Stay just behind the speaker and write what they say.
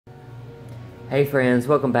Hey friends,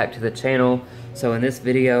 welcome back to the channel. So in this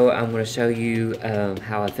video I'm going to show you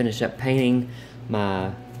how I finish up painting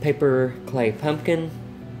my paper clay pumpkin.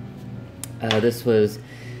 This was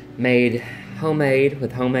made homemade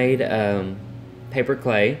with homemade paper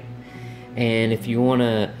clay, and if you want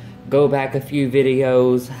to go back a few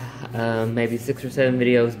videos, maybe 6 or 7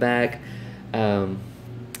 videos back,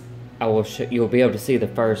 you'll be able to see the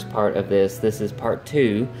first part of this. This is part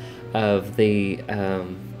 2 of the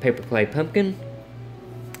paper clay pumpkin.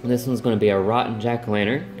 This one's going to be a rotten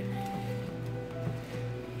jack-o'-lantern.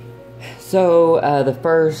 So the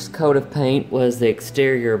first coat of paint was the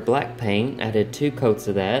exterior black paint. I did 2 coats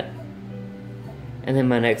of that. And then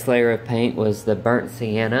my next layer of paint was the burnt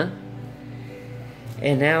sienna.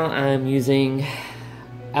 And now I'm using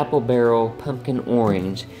apple barrel pumpkin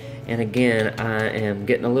orange. And again, I am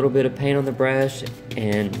getting a little bit of paint on the brush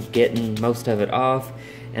and getting most of it off,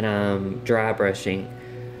 and I'm dry brushing,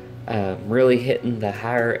 really hitting the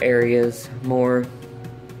higher areas more,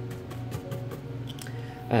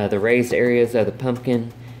 the raised areas of the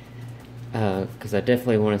pumpkin, because I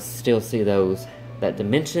definitely want to still see that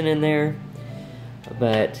dimension in there.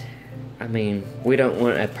 But I mean, we don't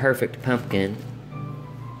want a perfect pumpkin,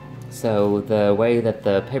 so the way that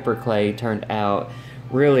the paper clay turned out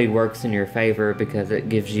really works in your favor, because it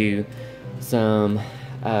gives you some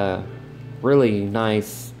really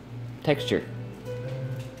nice texture,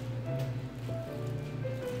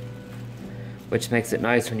 which makes it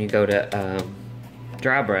nice when you go to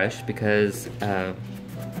dry brush, because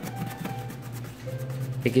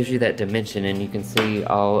it gives you that dimension and you can see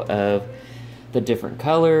all of the different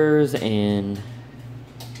colors and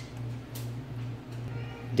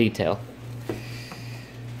detail.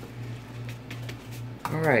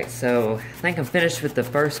 Alright, so I think I'm finished with the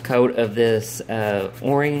first coat of this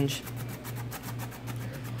orange.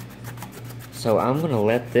 So I'm going to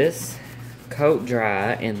let this coat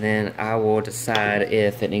dry, and then I will decide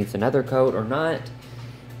if it needs another coat or not.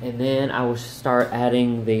 And then I will start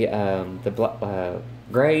adding the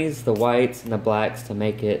grays, the whites, and the blacks to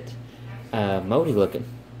make it moldy looking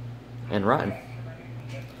and rotten.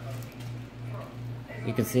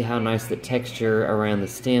 You can see how nice the texture around the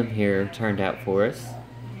stem here turned out for us.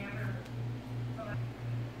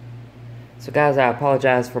 So guys, I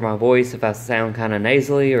apologize for my voice if I sound kind of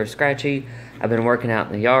nasally or scratchy. I've been working out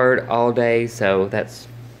in the yard all day, so that's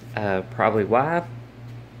probably why.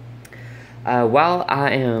 While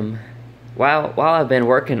I've been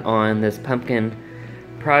working on this pumpkin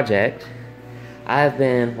project, I've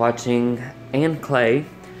been watching Ann Clay.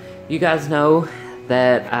 You guys know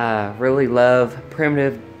that I really love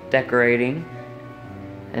primitive decorating,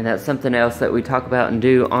 and that's something else that we talk about and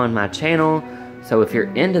do on my channel. So if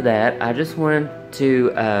you're into that, I just wanted to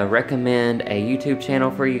recommend a YouTube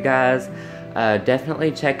channel for you guys.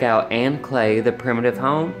 Definitely check out Ann Clay, The Primitive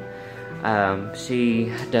Home.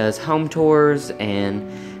 She does home tours and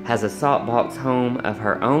has a salt box home of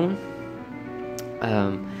her own.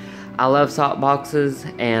 I love salt boxes,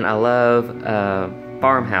 and I love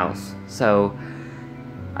farmhouse. So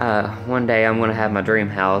one day I'm gonna have my dream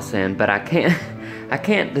house, but I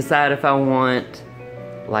can't decide if I want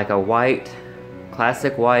like a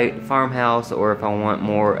classic white farmhouse, or if I want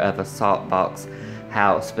more of a salt box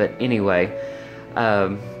house. But anyway,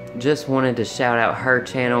 just wanted to shout out her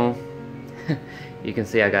channel. You can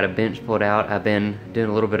see I got a bench pulled out. I've been doing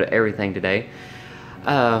a little bit of everything today,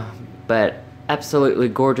 but absolutely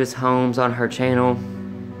gorgeous homes on her channel.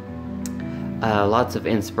 Lots of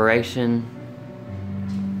inspiration.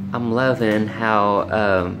 I'm loving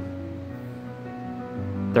how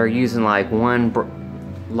they're using like one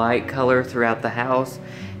light color throughout the house,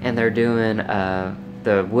 and they're doing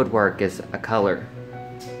the woodwork is a color.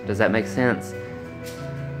 Does that make sense?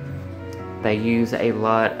 They use a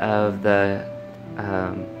lot of the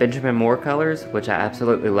Benjamin Moore colors, which I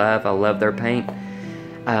absolutely love. I love their paint.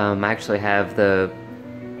 I actually have the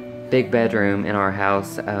big bedroom in our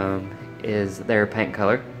house is their paint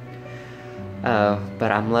color.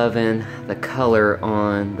 But I'm loving the color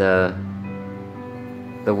on the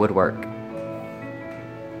woodwork.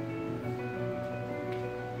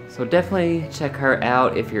 So definitely check her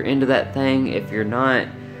out if you're into that thing. If you're not,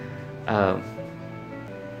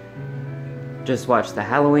 just watch the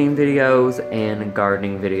Halloween videos and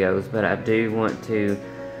gardening videos. But I do want to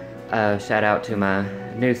shout out to my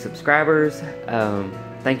new subscribers.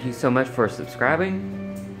 Thank you so much for subscribing.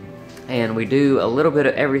 And we do a little bit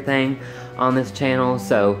of everything on this channel,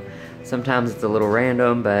 so sometimes it's a little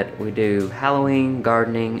random, but we do Halloween,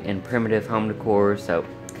 gardening, and primitive home decor. So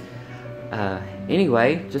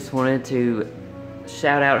anyway, just wanted to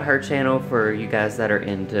shout out her channel for you guys that are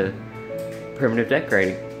into primitive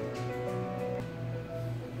decorating.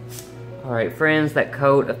 Alright friends, that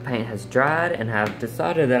coat of paint has dried, and I've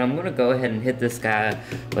decided that I'm going to go ahead and hit this guy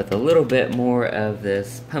with a little bit more of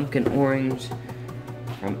this pumpkin orange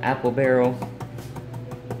from Apple Barrel.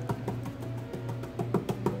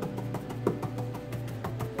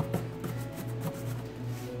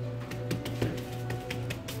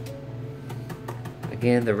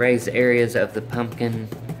 Again, the raised areas of the pumpkin,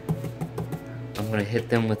 I'm going to hit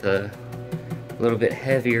them with a little bit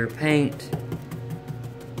heavier paint.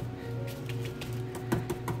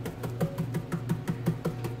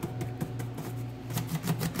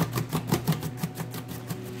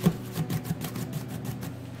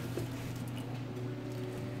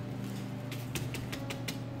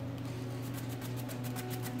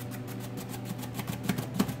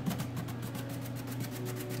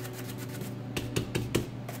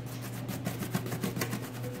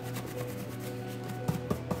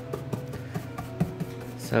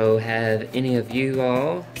 So have any of you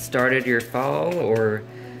all started your fall or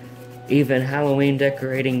even Halloween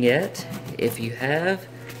decorating yet? If you have,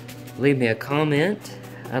 leave me a comment.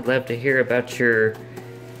 I'd love to hear about your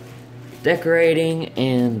decorating,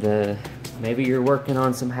 and maybe you're working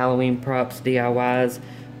on some Halloween props DIYs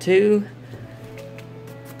too.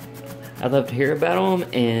 I'd love to hear about them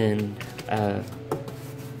and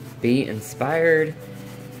be inspired.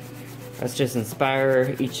 Let's just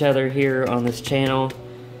inspire each other here on this channel.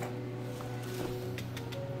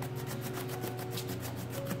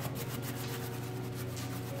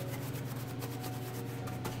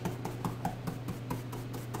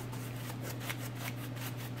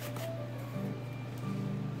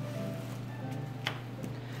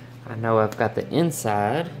 I know I've got the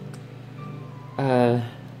inside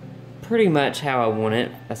pretty much how I want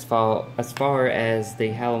it as far as the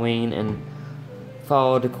Halloween and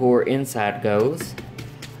fall decor inside goes.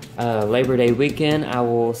 Labor Day weekend I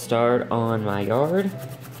will start on my yard.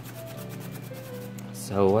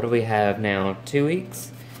 So what do we have now? 2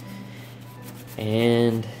 weeks?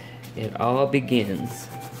 And it all begins.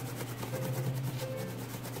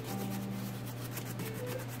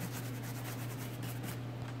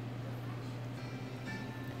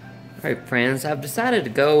 Alright friends, I've decided to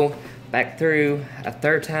go back through a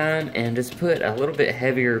third time and just put a little bit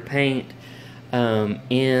heavier paint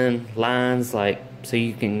in lines, like, so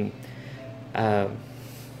you can, how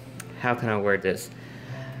can I word this?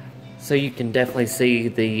 So you can definitely see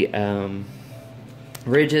the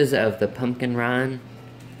ridges of the pumpkin rind.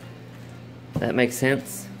 That makes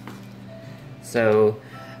sense? So,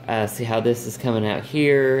 see how this is coming out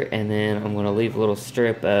here, and then I'm going to leave a little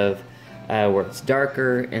strip of where it's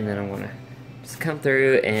darker, and then I'm going to just come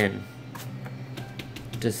through and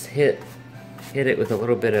just hit it with a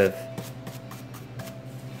little bit of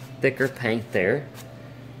thicker paint there.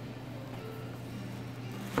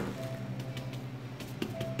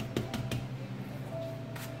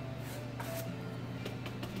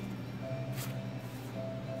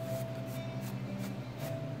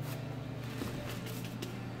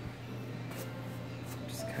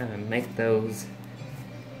 Just kind of make those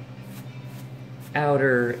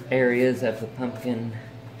outer areas of the pumpkin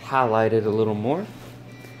highlighted a little more.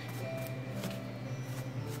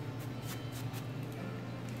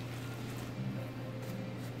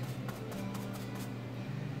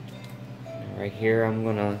 And right here I'm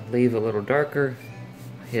gonna leave a little darker,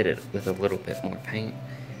 hit it with a little bit more paint,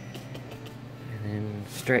 and then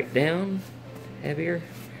straight down, heavier.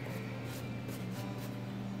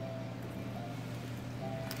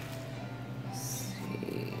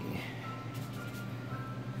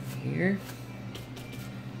 Here.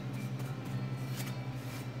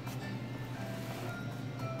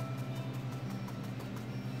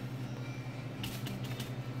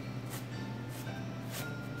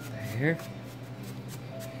 There.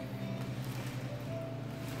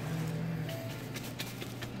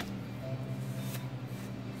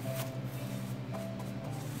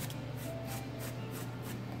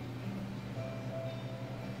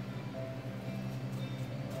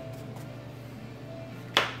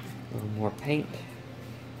 A little more paint.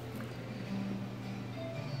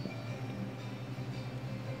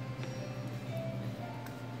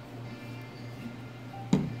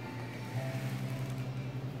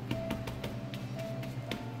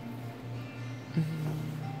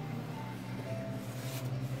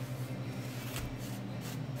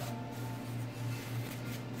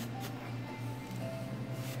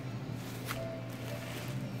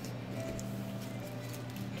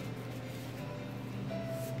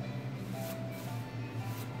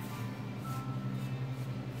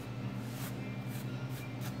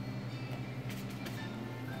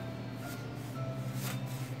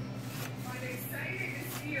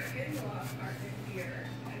 In-law apartment here,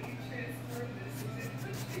 and you chose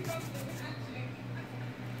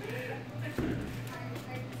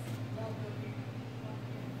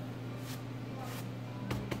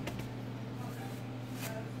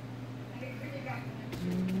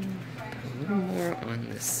A little more on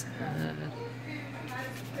this side.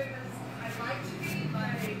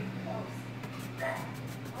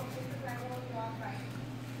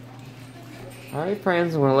 Alright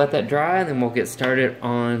friends, I'm going to let that dry and then we'll get started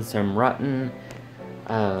on some rotten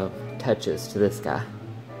touches to this guy.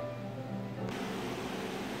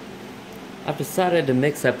 I've decided to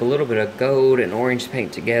mix up a little bit of gold and orange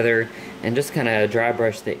paint together and just kind of dry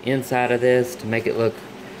brush the inside of this to make it look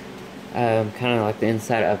kind of like the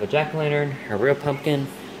inside of a jack-o'-lantern, a real pumpkin.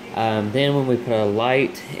 Then when we put a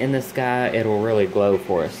light in the sky, it'll really glow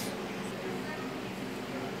for us.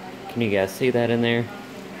 Can you guys see that in there?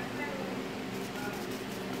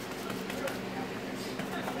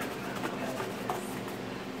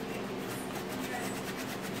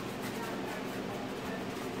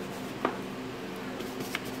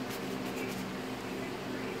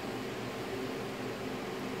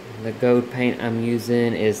 The gold paint I'm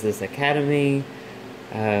using is this Academy,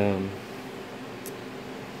 yeah,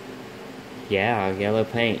 yellow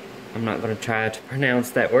paint. I'm not going to try to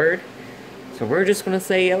pronounce that word, so we're just going to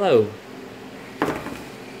say yellow.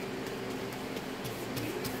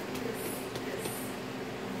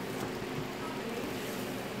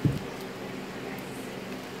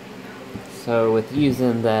 So with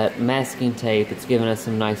using that masking tape, it's giving us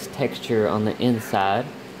some nice texture on the inside.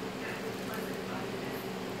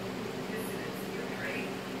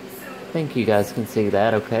 I think you guys can see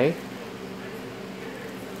that okay.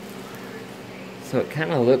 So it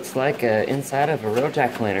kind of looks like inside of a real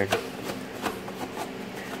jack-o'-lantern.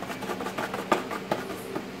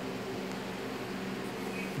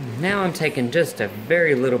 Now I'm taking just a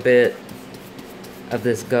very little bit of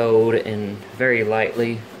this gold and very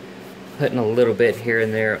lightly putting a little bit here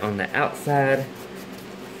and there on the outside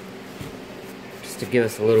just to give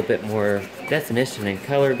us a little bit more definition and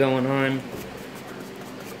color going on.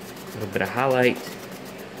 A little bit of highlight.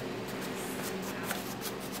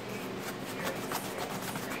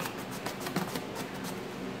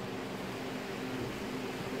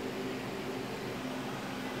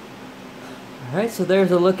 Alright, so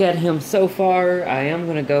there's a look at him so far. I am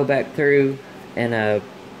going to go back through and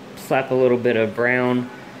slap a little bit of brown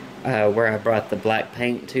where I brought the black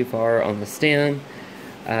paint too far on the stem.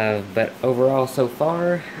 But overall so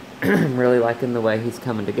far, I'm really liking the way he's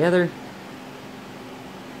coming together.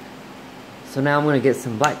 So now I'm going to get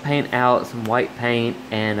some black paint out, some white paint,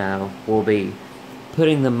 and we'll be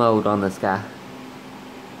putting the mold on this guy.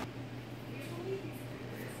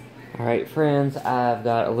 Alright friends, I've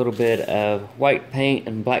got a little bit of white paint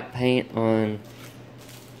and black paint on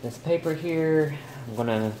this paper here. I'm going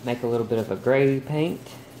to make a little bit of a gray paint.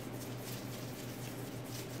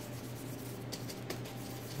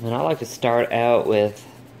 And I like to start out with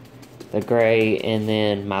the gray, and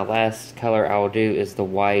then my last color I will do is the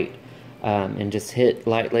white. And just hit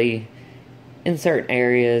lightly in certain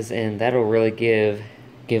areas, and that'll really give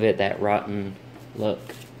it that rotten look.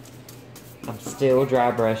 I'm still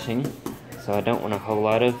dry brushing, so I don't want a whole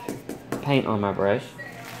lot of paint on my brush.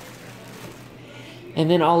 And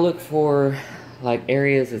then I'll look for like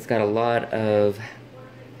areas that's got a lot of,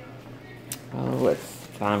 let's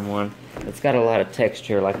find one that's got a lot of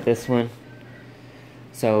texture like this one.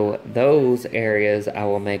 So those areas I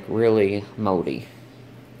will make really moldy.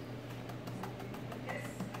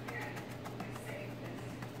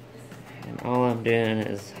 All I'm doing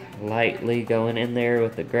is lightly going in there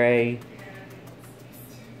with the gray.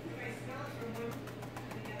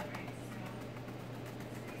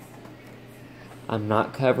 I'm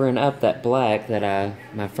not covering up that black that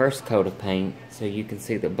my first coat of paint, so you can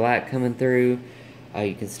see the black coming through.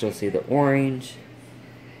 You can still see the orange,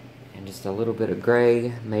 and just a little bit of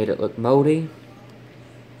gray made it look moldy.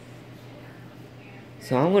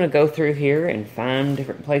 So I'm going to go through here and find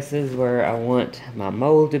different places where I want my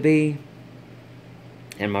mold to be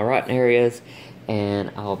and my rotten areas,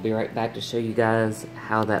 and I'll be right back to show you guys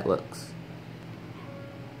how that looks.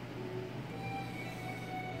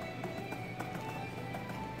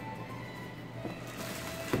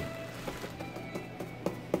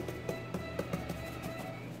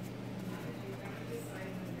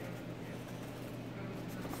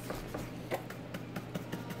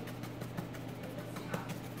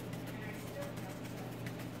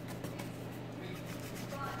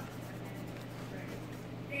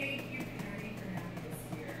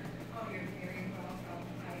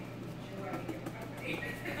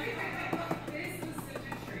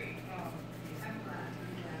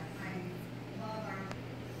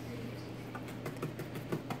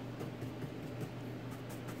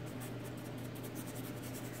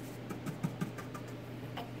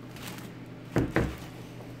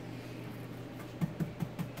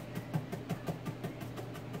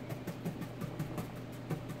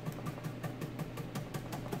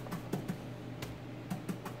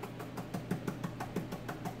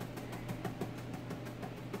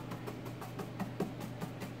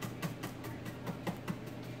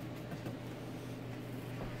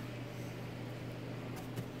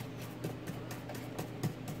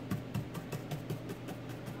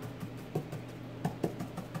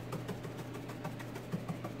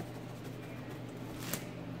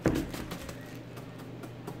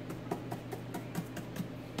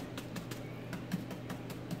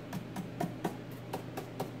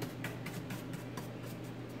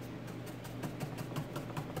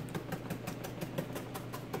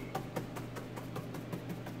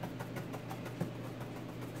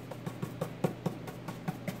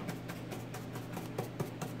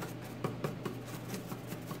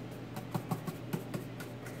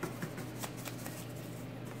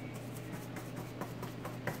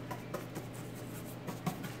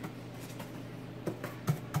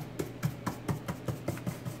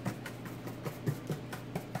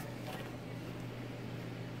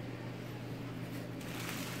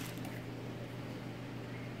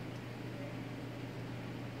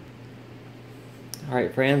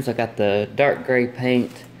 Alright friends, I got the dark gray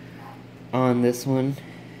paint on this one.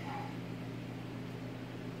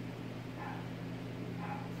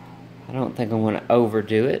 I don't think I want to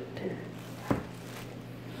overdo it.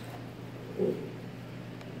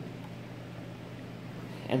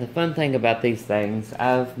 And the fun thing about these things,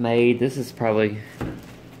 I've made, this is probably,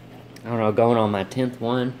 I don't know, going on my 10th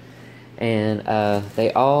one. And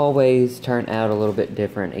they always turn out a little bit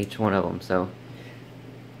different, each one of them. So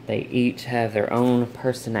they each have their own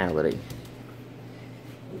personality.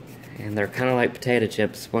 And they're kind of like potato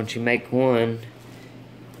chips. Once you make one,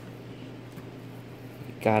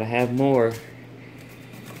 you gotta have more.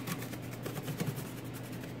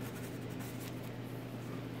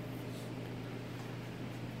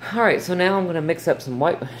 Alright, so now I'm gonna mix up some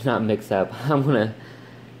white, not mix up, I'm gonna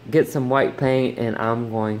get some white paint and I'm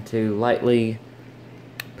going to lightly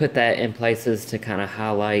put that in places to kind of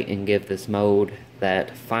highlight and give this mold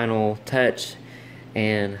that final touch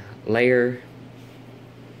and layer.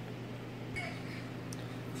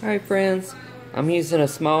 Alright friends, I'm using a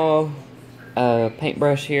small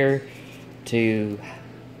paintbrush here to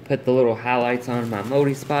put the little highlights on my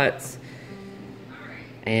moldy spots,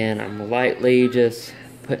 and I'm lightly just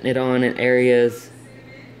putting it on in areas.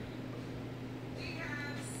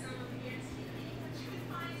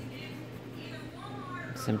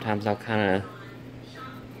 Sometimes I'll kind of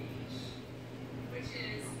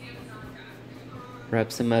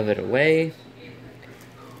rub some of it away.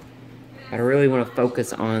 I really want to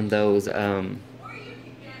focus on those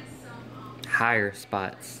higher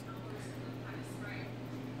spots.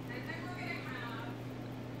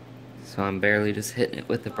 So I'm barely just hitting it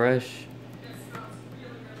with the brush.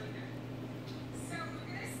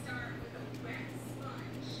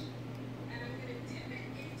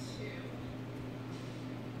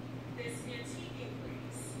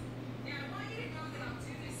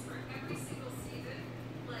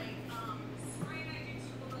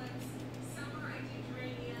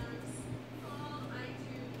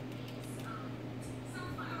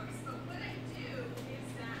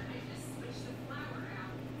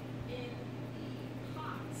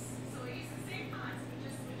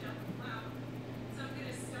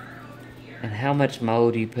 And how much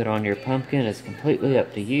mold you put on your pumpkin is completely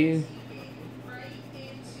up to you.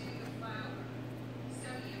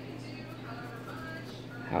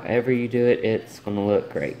 However you do it, it's going to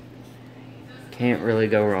look great. Can't really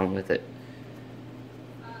go wrong with it.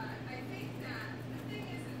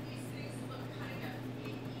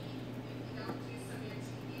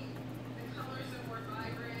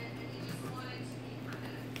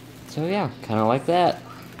 So yeah, kind of like that.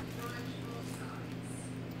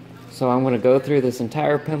 So I'm going to go through this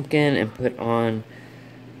entire pumpkin and put on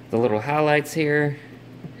the little highlights here,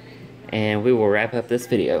 and we will wrap up this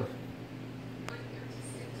video.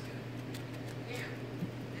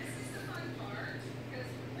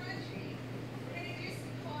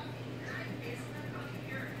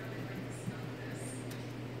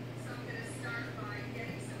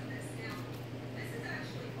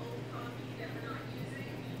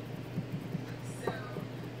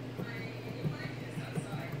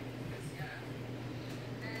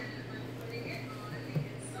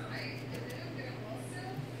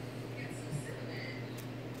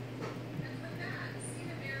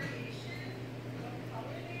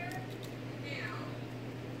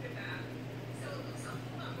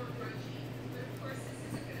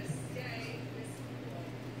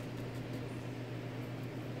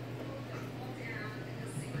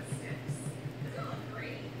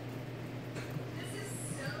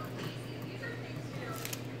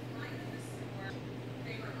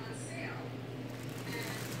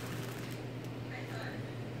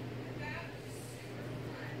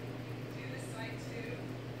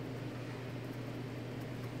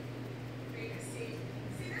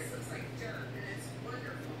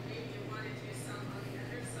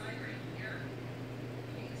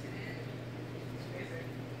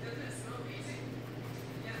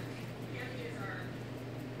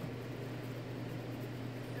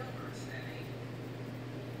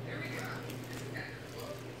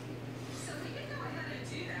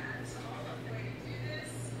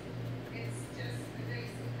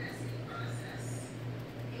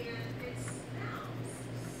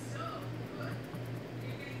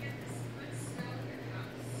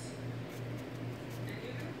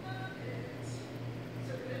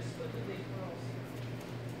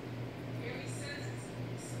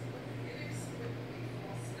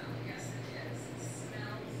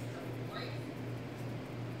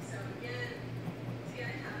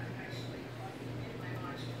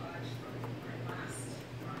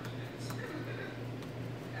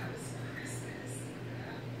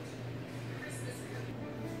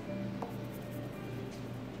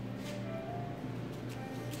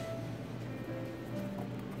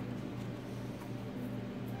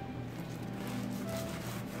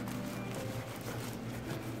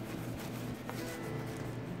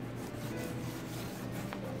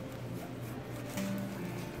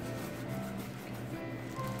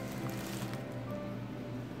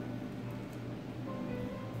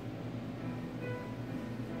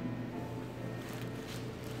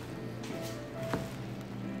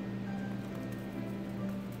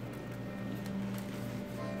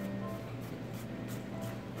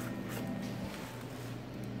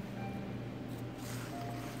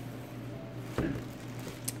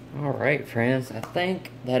 Alright friends, I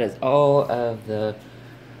think that is all of the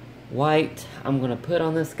white I'm going to put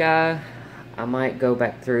on this guy. I might go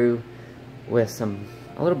back through with a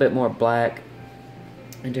little bit more black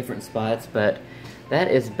in different spots, but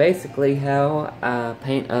that is basically how I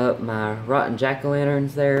paint up my rotten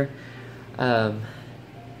jack-o'-lanterns there.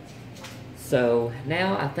 So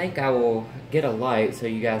now I think I will get a light so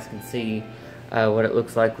you guys can see what it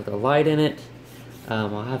looks like with a light in it.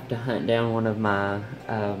 I'll have to hunt down one of my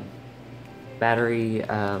battery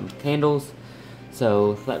candles.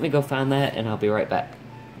 So let me go find that and I'll be right back.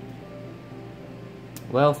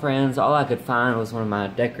 Well friends, all I could find was one of my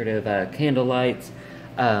decorative candle lights.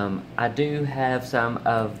 I do have some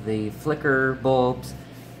of the flicker bulbs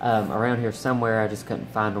around here somewhere. I just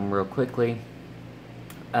couldn't find them real quickly.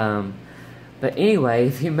 But anyway,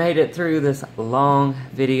 if you made it through this long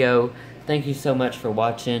video, thank you so much for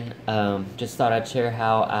watching. Just thought I'd share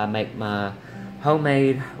how I make my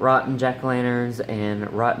homemade rotten jack-o'-lanterns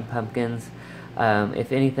and rotten pumpkins.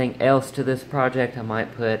 If anything else to this project, I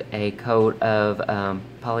might put a coat of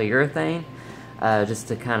polyurethane just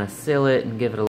to kind of seal it and give it a